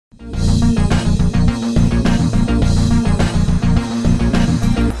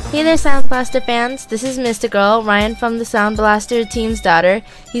Hey there, Sound Blaster fans. This is Mr. Girl, Ryan from the Sound Blaster team's daughter.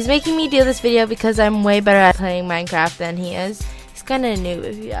 He's making me do this video because I'm way better at playing Minecraft than he is. He's kinda new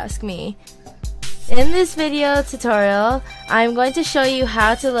if you ask me. In this video tutorial, I'm going to show you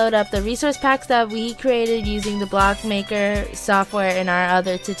how to load up the resource packs that we created using the Block Maker software in our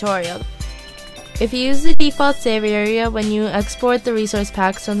other tutorial. If you use the default save area when you export the resource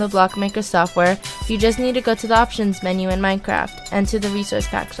packs from the Block Maker software, you just need to go to the options menu in Minecraft and to the resource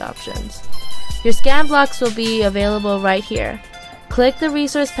packs options. Your scan blocks will be available right here. Click the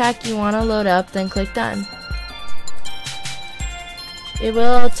resource pack you want to load up, then click done. It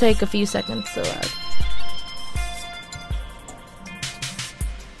will take a few seconds to load.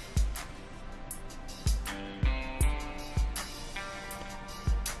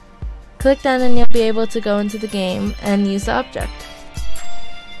 Click done and you'll be able to go into the game and use the object.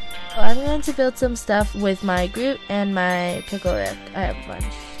 So I'm going to build some stuff with my Groot and my Pickle Rick. I have a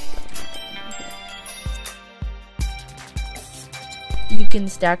bunch. You can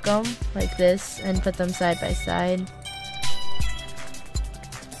stack them like this and put them side by side.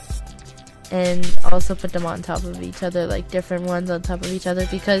 And also put them on top of each other, like different ones on top of each other,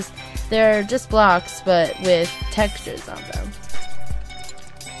 because they're just blocks but with textures on them.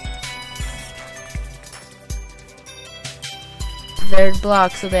 They're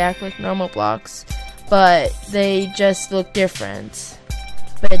blocks, so they act like normal blocks, but they just look different.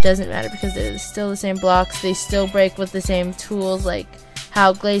 But it doesn't matter because they're still the same blocks. They still break with the same tools, like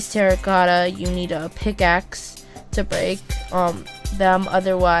how glazed terracotta, you need a pickaxe to break them,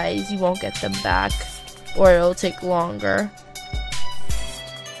 otherwise you won't get them back, or it'll take longer.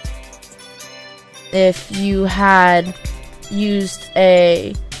 If you had used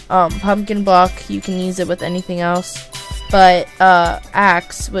a pumpkin block, you can use it with anything else. But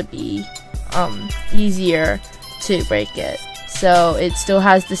axe would be easier to break it, so it still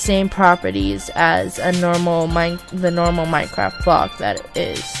has the same properties as a normal the normal Minecraft block that it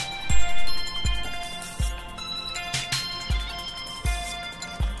is.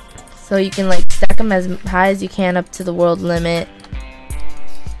 So you can like stack them as high as you can up to the world limit.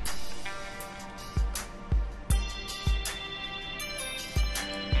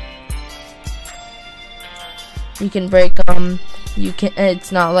 You can break them. You can.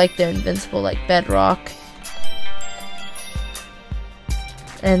 It's not like they're invincible like bedrock.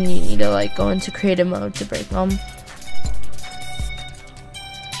 And you need to like go into creative mode to break them.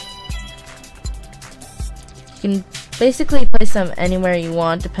 You can basically place them anywhere you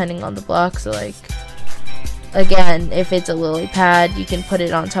want depending on the block. So like, again, if it's a lily pad, you can put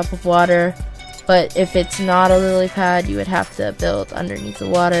it on top of water. But if it's not a lily pad, you would have to build underneath the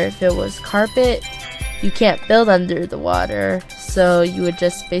water. If it was carpet, you can't build under the water, so you would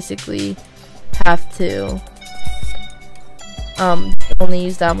just basically have to only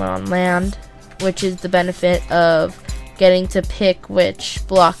use that one on land, which is the benefit of getting to pick which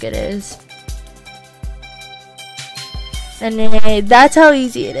block it is. Anyway, that's how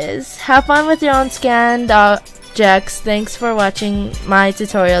easy it is. Have fun with your own scanned objects. Thanks for watching my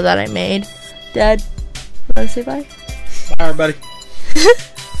tutorial that I made. Dad, wanna say bye? Bye, everybody.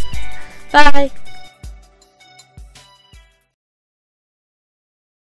 Bye.